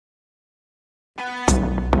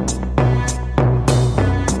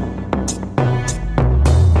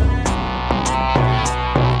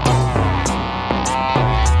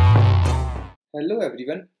Hello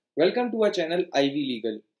everyone, welcome to our channel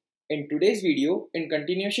IVLegal. In today's video, in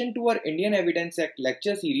continuation to our Indian Evidence Act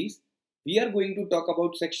lecture series, we are going to talk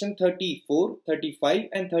about section 34, 35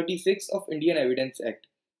 and 36 of Indian Evidence Act.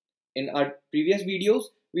 In our previous videos,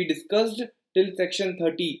 we discussed till section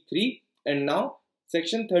 33 and now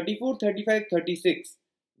section 34, 35, 36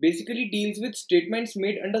 basically deals with statements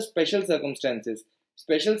made under special circumstances.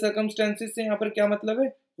 Special circumstances से यहाँ पर क्या मतलब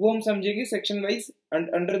है वो हम समझेंगे section wise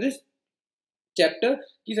under this chapter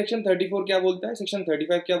की सेक्शन 34 क्या बोलता है, सेक्शन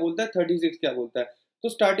 35 क्या बोलता है, 36 क्या बोलता है. तो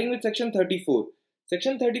स्टार्टिंग विद सेक्शन 34.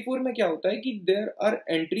 सेक्शन 34 में क्या होता है कि there are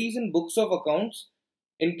entries in books of accounts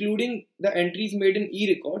including the entries made in E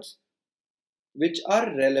records which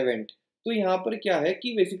are relevant. तो यहाँ पर क्या है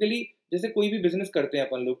कि बेसिकली जैसे कोई भी बिजनेस करते हैं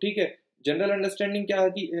अपन लोग, ठीक है, जनरल अंडरस्टैंडिंग क्या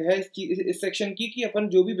है इस सेक्शन की कि अपन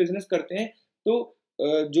जो भी बिजनेस करते हैं तो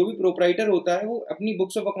जो भी प्रोप्राइटर होता है वो अपनी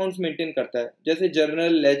बुक्स ऑफ अकाउंट्स मेंटेन करता है, जैसे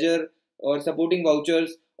जर्नल, लेजर और सपोर्टिंग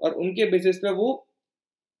वाउचर्स, और उनके बेसिस पे वो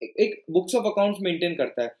एक बुक्स ऑफ अकाउंट्स मेंटेन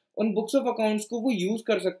करता है. उन बुक्स ऑफ अकाउंट्स को वो यूज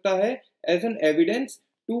कर सकता है as an evidence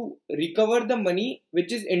to recover the money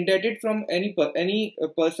which is indebted from any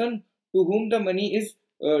person to whom the money is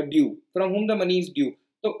due, from whom the money is due.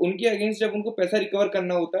 तो उनके अगेंस्ट जब उनको पैसा रिकवर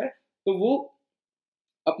करना होता है तो वो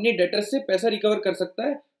अपने डेटर्स से पैसा रिकवर कर सकता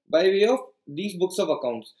है by way of these books of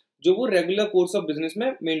accounts जो वो रेगुलर कोर्स ऑफ बिजनेस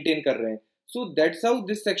में मेंटेन कर रहे हैं. So that's how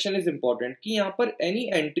this section is important कि यहाँ पर any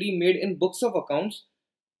entry made in books of accounts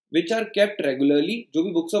which are kept regularly, जो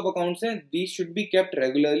भी बुक्स ऑफ अकाउंट्स हैं these should be kept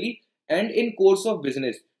regularly and in course of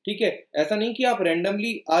business. ठीक है, ऐसा नहीं कि आप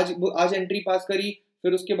रैंडमली आज एंट्री पास करी,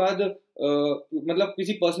 फिर उसके बाद मतलब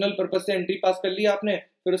किसी पर्सनल पर्पज से एंट्री पास कर लिया आपने,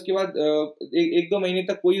 फिर उसके बाद एक दो महीने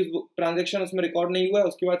तक कोई ट्रांजैक्शन उसमें रिकॉर्ड नहीं हुआ,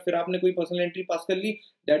 उसके बाद फिर आपने कोई पर्सनल एंट्री पास कर ली.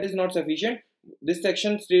 That is not sufficient. This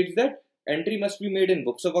section states that entry must be made in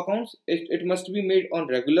books of accounts, it must be made on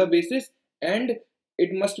regular basis and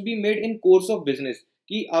it must be made in course of business,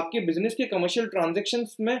 कि आपके business के commercial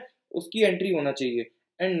transactions में उसकी entry होना चाहिए.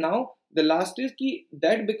 And now the last is कि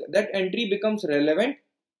that entry becomes relevant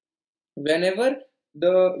whenever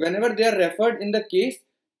they are referred in the case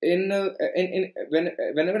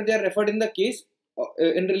whenever they are referred in the case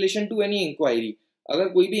in relation to any inquiry. अगर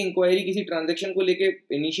कोई भी inquiry किसी transaction को लेके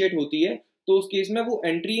initiate होती है तो उस केस में वो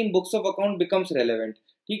entry in books of account becomes relevant.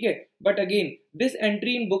 ठीक है, but again this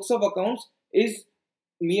entry in books of accounts is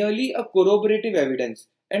merely a corroborative evidence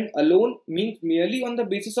and alone means merely on the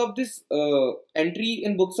basis of this entry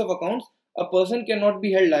in books of accounts a person cannot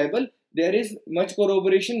be held liable. There is much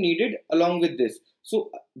corroboration needed along with this. So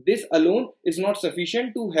this alone is not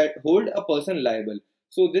sufficient to hold a person liable.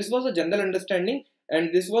 So this was a general understanding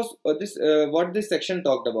and this was what this section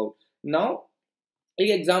talked about. Now एक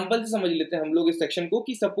example से समझ लेते हैं हम लोग इस section को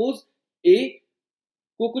कि सपोज ए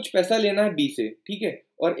को कुछ पैसा लेना है बी से, ठीक है,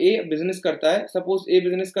 और ए बिजनेस करता है. सपोज ए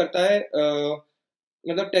बिजनेस करता है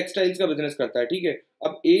मतलब टेक्सटाइल्स का बिजनेस करता है, ठीक है.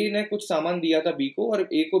 अब ए ने कुछ सामान दिया था बी को और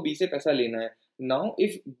ए को बी से पैसा लेना है. Now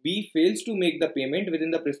if B fails to make the payment with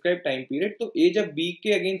in the prescribe time period, तो ए जब बी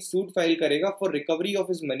के अगेंस्ट सूट फाइल करेगा for recovery of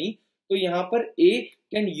his money, तो यहाँ पर ए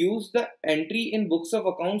can use the entry in books of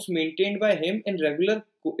accounts maintained by him in regular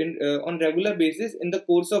on regular basis in the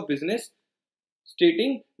course of business,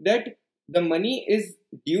 stating that the money is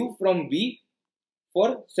due from B for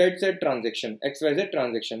said transaction, XYZ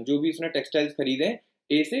transaction, जो भी उसने textiles खरीदे हैं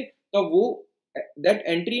A से, तो वो that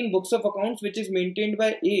entry in books of accounts which is maintained by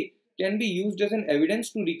A can be used as an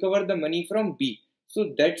evidence to recover the money from B. So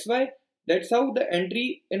that's how the entry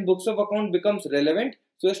in books of account becomes relevant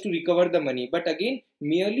so as to recover the money. But again,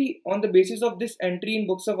 merely on the basis of this entry in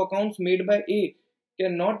books of accounts made by A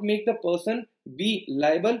cannot make the person be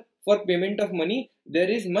liable for payment of money. There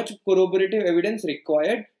is much corroborative evidence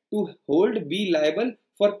required to hold B liable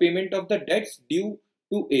for payment of the debts due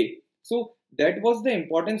to A. So that was the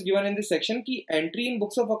importance given in this section कि entry in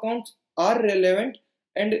books of accounts are relevant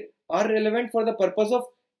and are relevant for the purpose of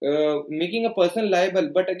making a person liable.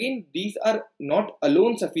 But again, these are not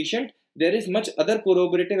alone sufficient. There is much other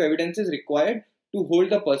corroborative evidence is required to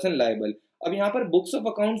hold the person liable. अब यहाँ पर books of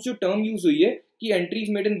accounts जो term use हुई है कि entries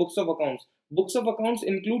made in books of accounts, books of accounts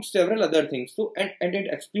include several other things. So and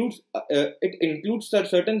it includes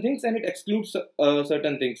certain things and it excludes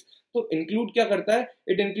certain things. तो include क्या करता है?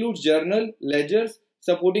 It includes journal, ledgers,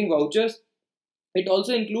 supporting vouchers. It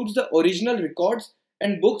also includes the original records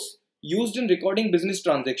and books used in recording business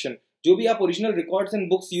transaction. जो भी आप original records and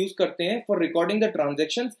books use करते हैं for recording the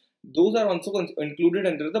transactions, those are also included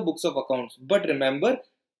under the books of accounts. But remember,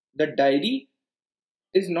 the diary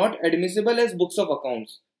is not admissible as books of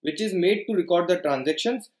accounts, which is made to record the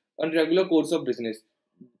transactions on regular course of business.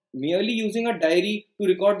 merely using a diary to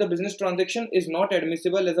record the business transaction is not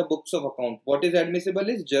admissible as a books of account. What is admissible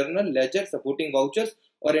is journal, ledger, supporting vouchers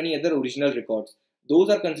or any other original records. Those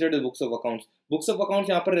are considered as books of accounts. Books of accounts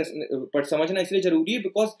यहाँ पर समझना इसलिए जरूरी है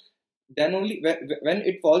because then only when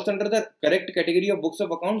it falls under the correct category of books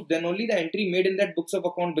of accounts, then only the entry made in that books of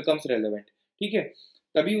account becomes relevant. ठीक है,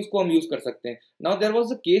 तभी उसको हम यूज कर सकते हैं. Now there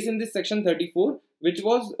was a case in this section 34 which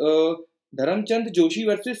was Dharmchand Joshi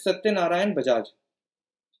versus Satyanarayan Bajaj.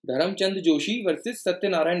 Dharamchand Joshi versus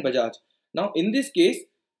Satyanarayan Bajaj. Now, in this case,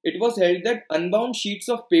 it was held that unbound sheets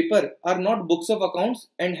of paper are not books of accounts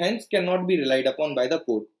and hence cannot be relied upon by the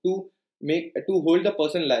court to hold the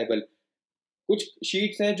person liable. कुछ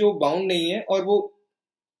sheets हैं जो bound नहीं है और वो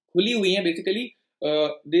खुली हुई हैं basically.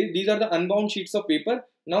 These are the unbound sheets of paper.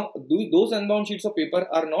 Now, those unbound sheets of paper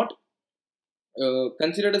are not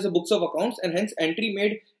considered as a books of accounts and hence entry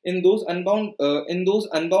made in those unbound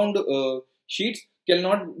sheets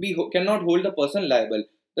cannot hold the person liable.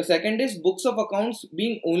 The second is books of accounts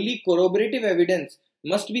being only corroborative evidence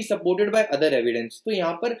must be supported by other evidence. So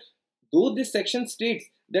यहाँ पर though this section states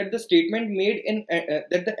that the statement made in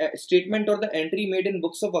that the statement or the entry made in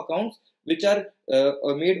books of accounts which are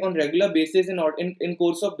made on regular basis in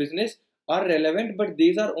course of business are relevant, but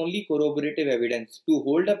these are only corroborative evidence. To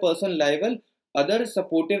hold a person liable, other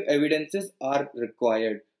supportive evidences are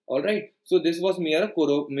required. Alright, so this was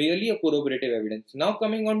merely a corroborative evidence. Now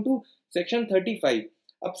coming on to section 35.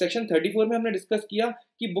 अब section 34 में हमने discuss किया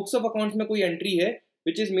कि books of accounts में कोई entry है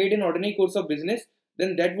which is made in ordinary course of business,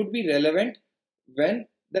 then that would be relevant when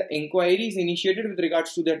the inquiry is initiated with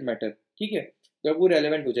regards to that matter. ठीक है, तब वो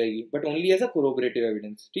relevant हो जाएगी, but only as a corroborative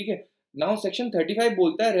evidence. ठीक है. Now section 35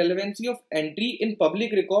 बोलता है relevancy of entry in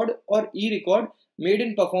public record और e-record made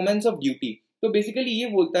in performance of duty. तो basically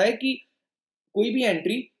ये बोलता है कि कोई भी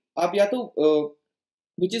entry आप या तो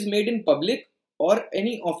which is made in public or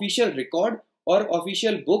any official record or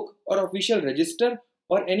official book or official register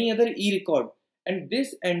or any other e-record, and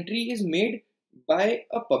this entry is made by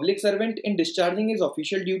a public servant in discharging his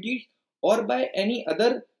official duties or by any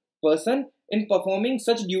other person in performing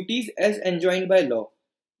such duties as enjoined by law,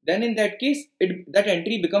 then in that case that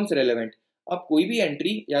entry becomes relevant. आप कोई भी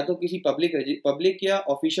entry या तो किसी public या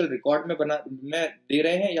official record में दे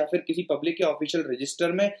रहे हैं या फिर किसी पब्लिक या ऑफिशियल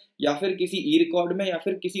रजिस्टर में या फिर किसी ई रिकॉर्ड में या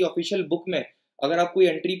फिर किसी ऑफिशियल बुक में अगर आप कोई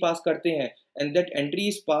एंट्री पास करते हैं and that entry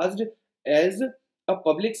is passed as a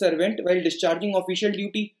public servant while discharging official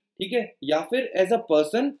duty, ठीक है, या फिर एज अ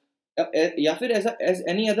पर्सन या फिर as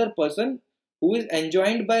any other person who is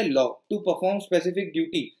enjoined by law to perform specific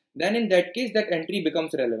duty, then in that case that entry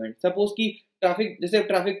becomes relevant. Suppose कि जैसे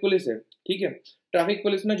traffic police है, ठीक है, ट्रैफिक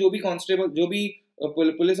पुलिस में जो भी कांस्टेबल जो भी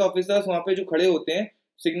पुलिस ऑफिसर्स वहाँ पे जो खड़े होते हैं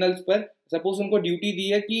सिग्नल्स पर, सपोज उनको ड्यूटी दी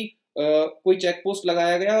है कि कोई चेक पोस्ट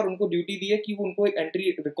लगाया गया और उनको ड्यूटी दी है कि वो उनको एक एंट्री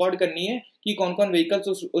रिकॉर्ड करनी है कि कौन कौन व्हीकल्स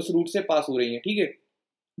उस रूट से पास हो रही हैं, ठीक है,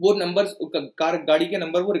 वो नंबर्स गाड़ी के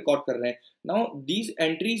नंबर वो रिकॉर्ड कर रहे हैं. Now these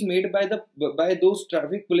entries made by those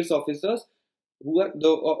traffic police officers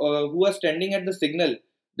who are standing at the signal,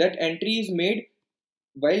 that entry is made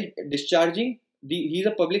while discharging he is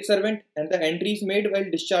a public servant and the entry is made while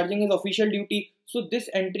discharging his official duty. So this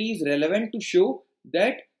entry is relevant to show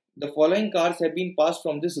that the following cars have been passed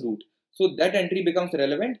from this route. So that entry becomes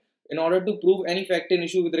relevant in order to prove any fact and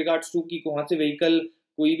issue with regards to कि कहाँ से vehicle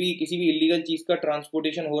कोई भी किसी भी illegal चीज का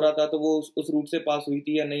transportation हो रहा था तो वो उस रूट से पास हुई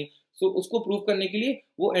थी या नहीं, so उसको प्रूव करने के लिए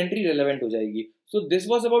वो entry relevant हो जाएगी. So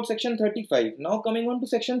this was about section 35. Now coming on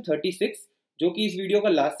to section 36 जो कि इस वीडियो का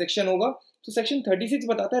लास्ट सेक्शन होगा. तो सेक्शन 36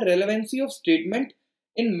 बताता है relevancy of statement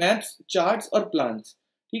in maps, charts और प्लान्स,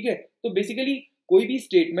 ठीक है. तो बेसिकली कोई भी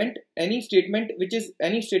statement, any statement which is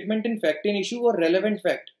any statement in fact in issue और relevant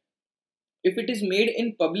fact, if it is made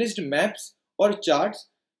in published maps और charts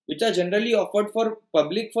which are generally offered for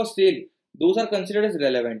public for sale, those are considered as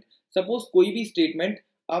relevant. Suppose कोई भी statement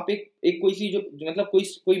आप एक कोई सी जो मतलब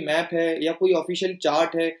कोई मैप है या कोई ऑफिशियल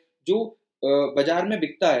चार्ट है जो बाजार में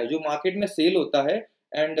बिकता है, जो मार्केट में सेल होता है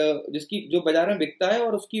एंड जिसकी जो बाजार में बिकता है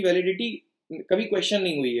और उसकी वैलिडिटी कभी क्वेश्चन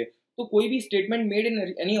नहीं हुई है, तो कोई भी statement made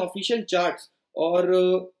in any official charts और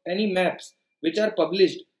any maps which are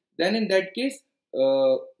published, then in that case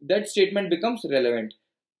that statement becomes relevant.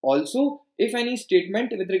 Also, if any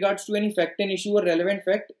statement with regards to any fact and issue or relevant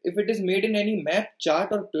fact, if it is made in any map,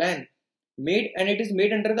 chart or plan made and it is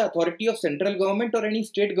made under the authority of central government or any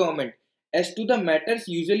state government as to the matters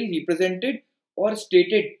usually represented or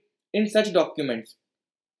stated in such documents,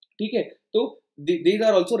 ठीक है, तो these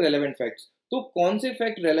are also relevant facts. तो कौन से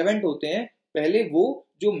fact relevant होते हैं? पहले वो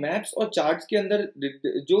जो मैप्स और चार्ट्स के अंदर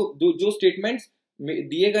जो स्टेटमेंट्स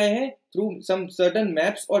दिए गए हैं थ्रू सम सर्टेन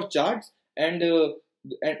मैप्स और charts and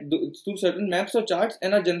through certain maps or charts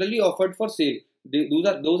and are generally offered for sale.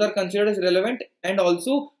 Those are considered as relevant, and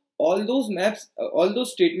also all those maps, all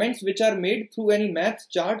those statements which are made through any maps,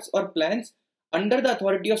 charts or plans under the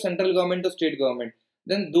authority of central government or state government,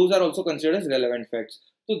 then those are also considered as relevant facts.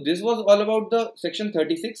 So this was all about the section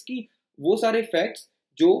 36 की वो सारे facts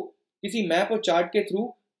जो किसी map और chart के through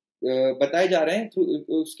बताए जा रहे हैं,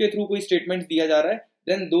 उसके through कोई statements दिया जा रहा है,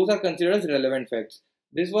 then those are considered as relevant facts.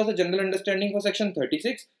 This was a general understanding for section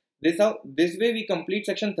 36. This way we complete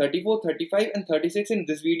section 34, 35 and 36 in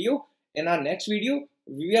this video. In our next video,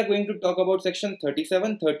 we are going to talk about section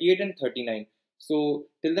 37, 38 and 39. So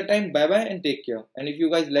till the time, bye bye and take care. And if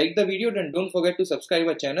you guys like the video, then don't forget to subscribe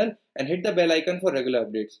our channel and hit the bell icon for regular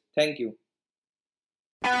updates. Thank you.